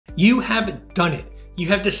You have done it. You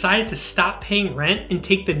have decided to stop paying rent and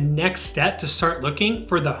take the next step to start looking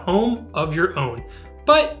for the home of your own.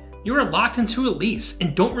 But you are locked into a lease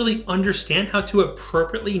and don't really understand how to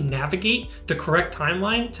appropriately navigate the correct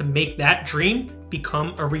timeline to make that dream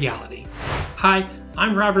become a reality. Hi,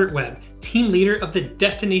 I'm Robert Webb, team leader of the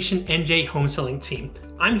Destination NJ Home Selling Team.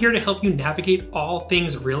 I'm here to help you navigate all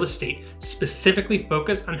things real estate, specifically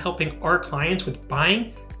focused on helping our clients with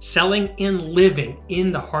buying, selling, and living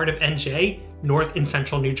in the heart of NJ, North and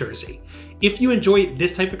Central New Jersey. If you enjoy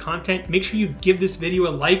this type of content, make sure you give this video a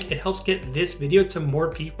like. It helps get this video to more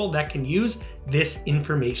people that can use this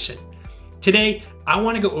information. Today, I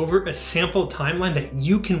want to go over a sample timeline that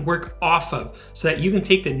you can work off of so that you can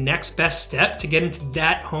take the next best step to get into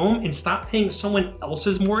that home and stop paying someone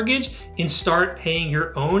else's mortgage and start paying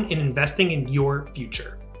your own and investing in your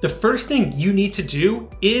future. The first thing you need to do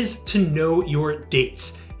is to know your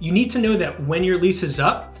dates. You need to know that when your lease is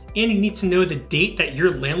up, and you need to know the date that your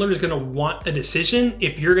landlord is going to want a decision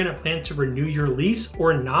if you're going to plan to renew your lease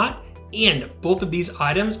or not. And both of these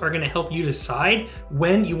items are going to help you decide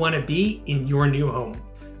when you want to be in your new home.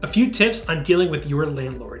 A few tips on dealing with your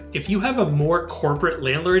landlord. If you have a more corporate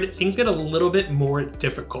landlord, things get a little bit more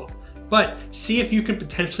difficult. But see if you can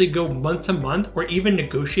potentially go month to month or even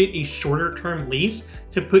negotiate a shorter term lease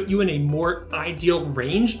to put you in a more ideal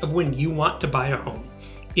range of when you want to buy a home.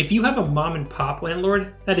 If you have a mom and pop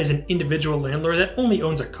landlord, that is an individual landlord that only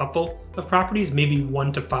owns a couple of properties, maybe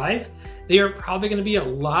 1 to 5, they are probably going to be a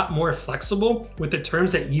lot more flexible with the terms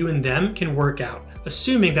that you and them can work out,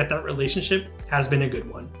 assuming that that relationship has been a good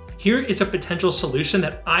one. Here is a potential solution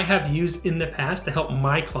that I have used in the past to help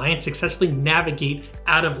my clients successfully navigate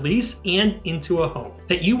out of lease and into a home.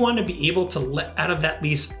 That you want to be able to let out of that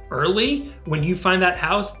lease early when you find that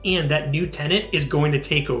house and that new tenant is going to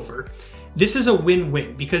take over. This is a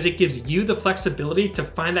win-win because it gives you the flexibility to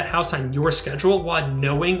find that house on your schedule while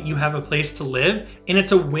knowing you have a place to live. And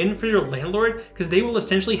it's a win for your landlord because they will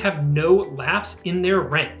essentially have no lapse in their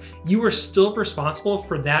rent. You are still responsible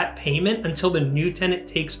for that payment until the new tenant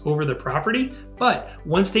takes over the property. But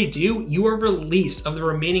once they do, you are released of the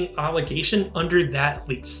remaining obligation under that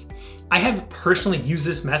lease. I have personally used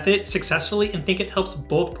this method successfully and think it helps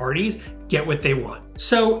both parties get what they want.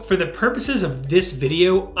 So for the purposes of this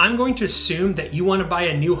video, I'm going to assume that you want to buy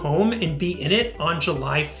a new home and be in it on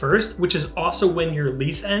July 1st, which is also when your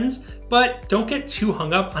lease ends, but don't get too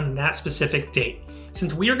hung up on that specific date.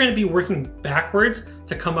 Since we are going to be working backwards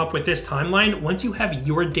to come up with this timeline, once you have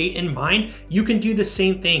your date in mind, you can do the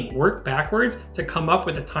same thing, work backwards to come up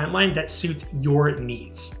with a timeline that suits your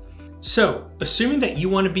needs. So, assuming that you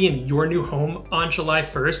want to be in your new home on July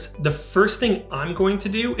 1st, the first thing I'm going to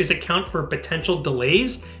do is account for potential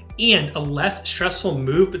delays and a less stressful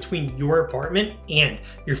move between your apartment and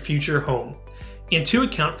your future home. And to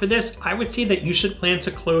account for this, I would say that you should plan to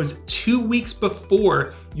close 2 weeks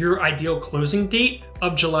before your ideal closing date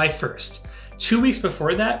of July 1st. 2 weeks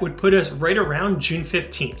before that would put us right around June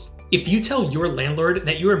 15th. If you tell your landlord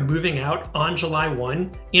that you are moving out on July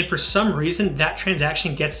 1 and for some reason that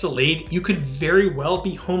transaction gets delayed, you could very well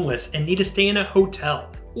be homeless and need to stay in a hotel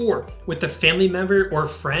or with a family member or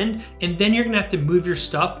friend, and then you're gonna have to move your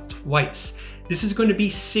stuff twice. This is going to be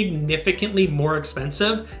significantly more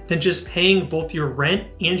expensive than just paying both your rent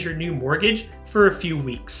and your new mortgage for a few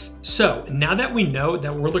weeks. So now that we know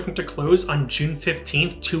that we're looking to close on June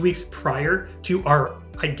 15th, 2 weeks prior to our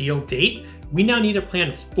ideal date, we now need to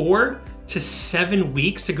plan 4 to 7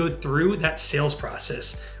 weeks to go through that sales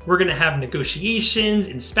process. We're gonna have negotiations,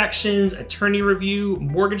 inspections, attorney review,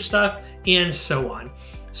 mortgage stuff, and so on.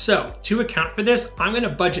 So to account for this, I'm gonna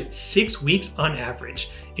budget 6 weeks on average.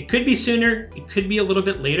 It could be sooner, it could be a little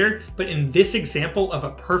bit later, but in this example of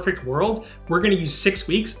a perfect world, we're gonna use 6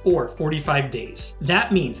 weeks or 45 days.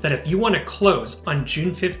 That means that if you wanna close on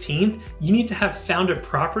June 15th, you need to have found a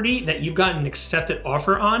property that you've got an accepted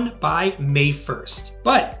offer on by May 1st.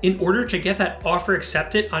 But in order to get that offer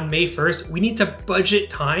accepted on May 1st, we need to budget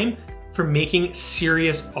time for making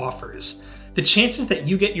serious offers. The chances that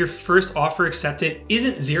you get your first offer accepted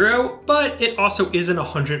isn't 0, but it also isn't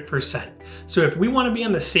 100%. So if we want to be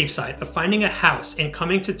on the safe side of finding a house and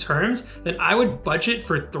coming to terms, then I would budget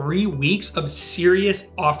for 3 weeks of serious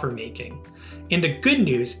offer making. And the good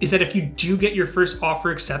news is that if you do get your first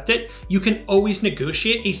offer accepted, you can always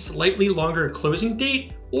negotiate a slightly longer closing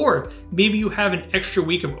date, or maybe you have an extra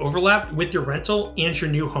week of overlap with your rental and your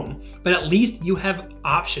new home. But at least you have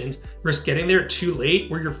options versus getting there too late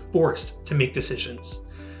where you're forced to make decisions.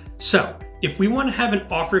 So if we want to have an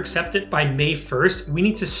offer accepted by May 1st, we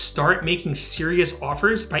need to start making serious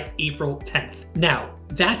offers by April 10th. Now,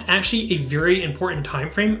 that's actually a very important time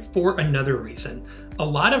frame for another reason.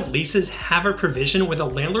 A lot of leases have a provision where the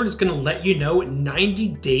landlord is going to let you know 90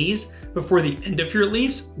 days before the end of your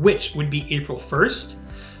lease, which would be April 1st,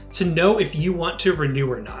 to know if you want to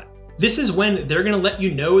renew or not. This is when they're going to let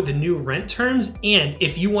you know the new rent terms and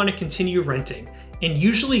if you want to continue renting. And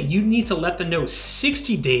usually you need to let them know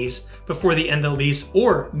 60 days before the end of the lease,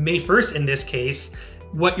 or May 1st in this case,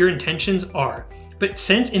 what your intentions are. But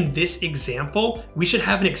since in this example, we should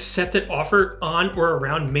have an accepted offer on or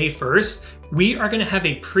around May 1st, we are gonna have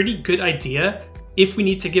a pretty good idea if we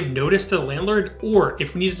need to give notice to the landlord or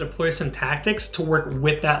if we need to deploy some tactics to work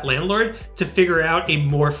with that landlord to figure out a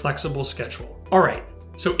more flexible schedule. All right,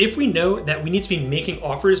 so if we know that we need to be making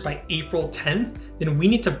offers by April 10th, then we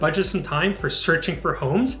need to budget some time for searching for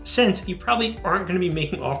homes, since you probably aren't gonna be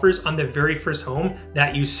making offers on the very first home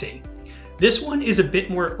that you see. This one is a bit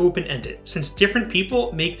more open-ended, since different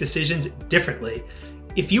people make decisions differently.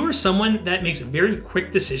 If you are someone that makes very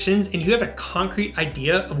quick decisions and you have a concrete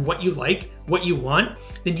idea of what you like, what you want,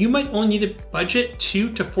 then you might only need to budget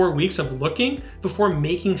 2 to 4 weeks of looking before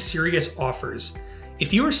making serious offers.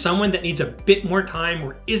 If you are someone that needs a bit more time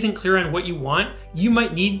or isn't clear on what you want, you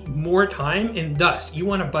might need more time, and thus you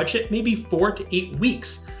want to budget maybe 4 to 8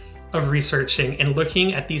 weeks of researching and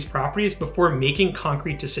looking at these properties before making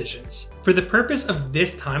concrete decisions. For the purpose of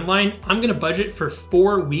this timeline, I'm gonna budget for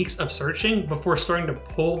 4 weeks of searching before starting to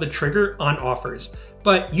pull the trigger on offers.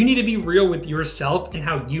 But you need to be real with yourself and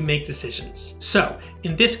how you make decisions. So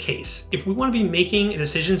in this case, if we wanna be making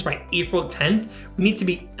decisions by April 10th, we need to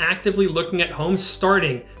be actively looking at homes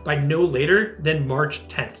starting by no later than March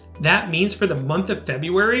 10th. That means for the month of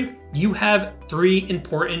February, you have 3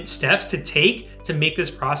 important steps to take to make this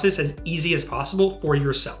process as easy as possible for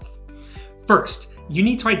yourself. First, you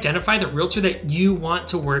need to identify the realtor that you want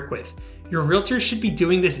to work with. Your realtor should be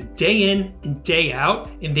doing this day in and day out,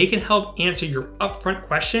 and they can help answer your upfront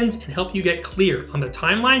questions and help you get clear on the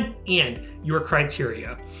timeline and your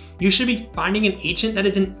criteria. You should be finding an agent that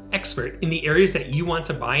is an expert in the areas that you want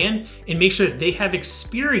to buy in, and make sure that they have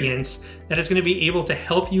experience that is going to be able to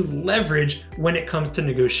help you leverage when it comes to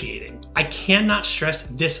negotiating. I cannot stress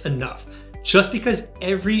this enough. Just because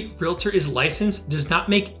every realtor is licensed does not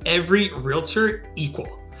make every realtor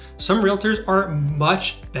equal. Some realtors are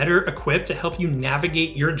much better equipped to help you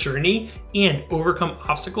navigate your journey and overcome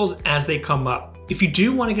obstacles as they come up. If you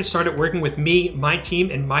do want to get started working with me, my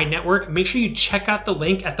team, and my network, make sure you check out the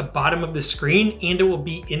link at the bottom of the screen, and it will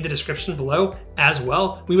be in the description below as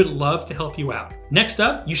well. We would love to help you out. Next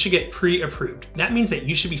up, you should get pre-approved. That means that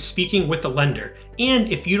you should be speaking with the lender.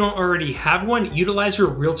 And if you don't already have one, utilize your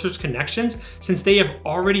realtor's connections, since they have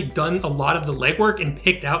already done a lot of the legwork and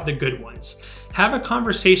picked out the good ones. Have a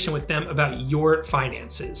conversation with them about your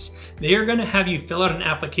finances. They are going to have you fill out an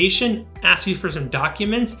application, ask you for some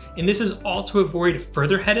documents, and this is all to avoid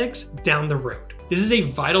further headaches down the road. This is a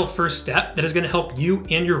vital first step that is going to help you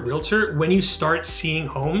and your realtor when you start seeing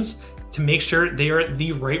homes to make sure they are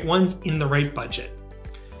the right ones in the right budget.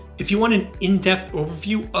 If you want an in-depth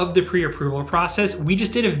overview of the pre-approval process, we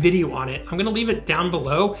just did a video on it. I'm going to leave it down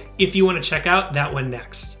below if you want to check out that one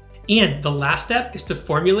next. And the last step is to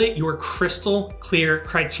formulate your crystal clear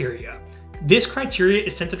criteria. This criteria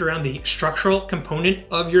is centered around the structural component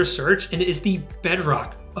of your search, and it is the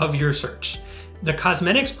bedrock of your search. The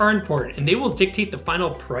cosmetics are important and they will dictate the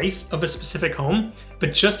final price of a specific home,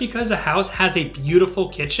 but just because a house has a beautiful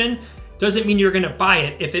kitchen doesn't mean you're gonna buy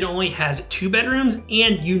it if it only has 2 bedrooms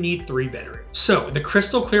and you need 3 bedrooms. So the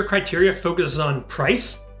crystal clear criteria focuses on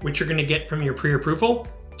price, which you're gonna get from your pre-approval,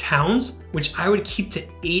 towns, which I would keep to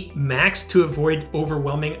 8 max to avoid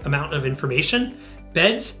overwhelming amount of information,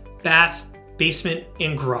 beds, baths, basement,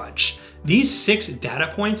 and garage. These 6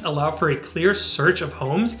 data points allow for a clear search of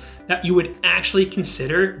homes that you would actually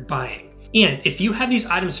consider buying. And if you have these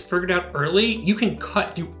items figured out early, you can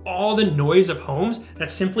cut through all the noise of homes that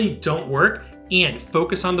simply don't work and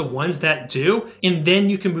focus on the ones that do, and then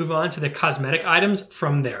you can move on to the cosmetic items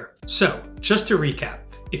from there. So just to recap,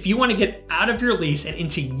 if you want to get out of your lease and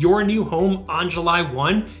into your new home on July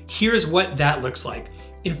 1, here's what that looks like.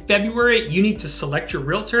 In February, you need to select your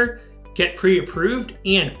realtor, get pre-approved,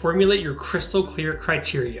 and formulate your crystal clear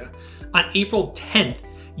criteria. On April 10th,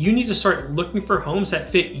 you need to start looking for homes that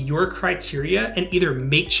fit your criteria and either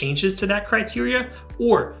make changes to that criteria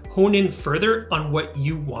or hone in further on what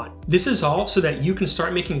you want. This is all so that you can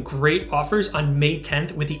start making great offers on May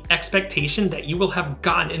 10th with the expectation that you will have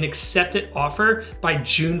gotten an accepted offer by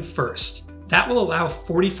June 1st. That will allow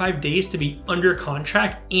 45 days to be under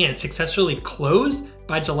contract and successfully closed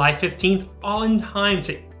by July 15th, all in time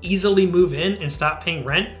to easily move in and stop paying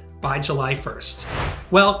rent by July 1st.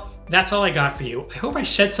 Well, That's all I got for you. I hope I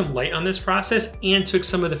shed some light on this process and took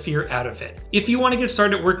some of the fear out of it. If you want to get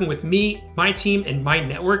started working with me, my team, and my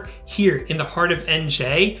network here in the heart of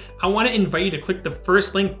NJ, I want to invite you to click the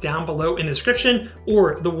first link down below in the description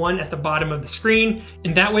or the one at the bottom of the screen.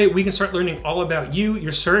 And that way we can start learning all about you,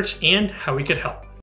 your search, and how we could help.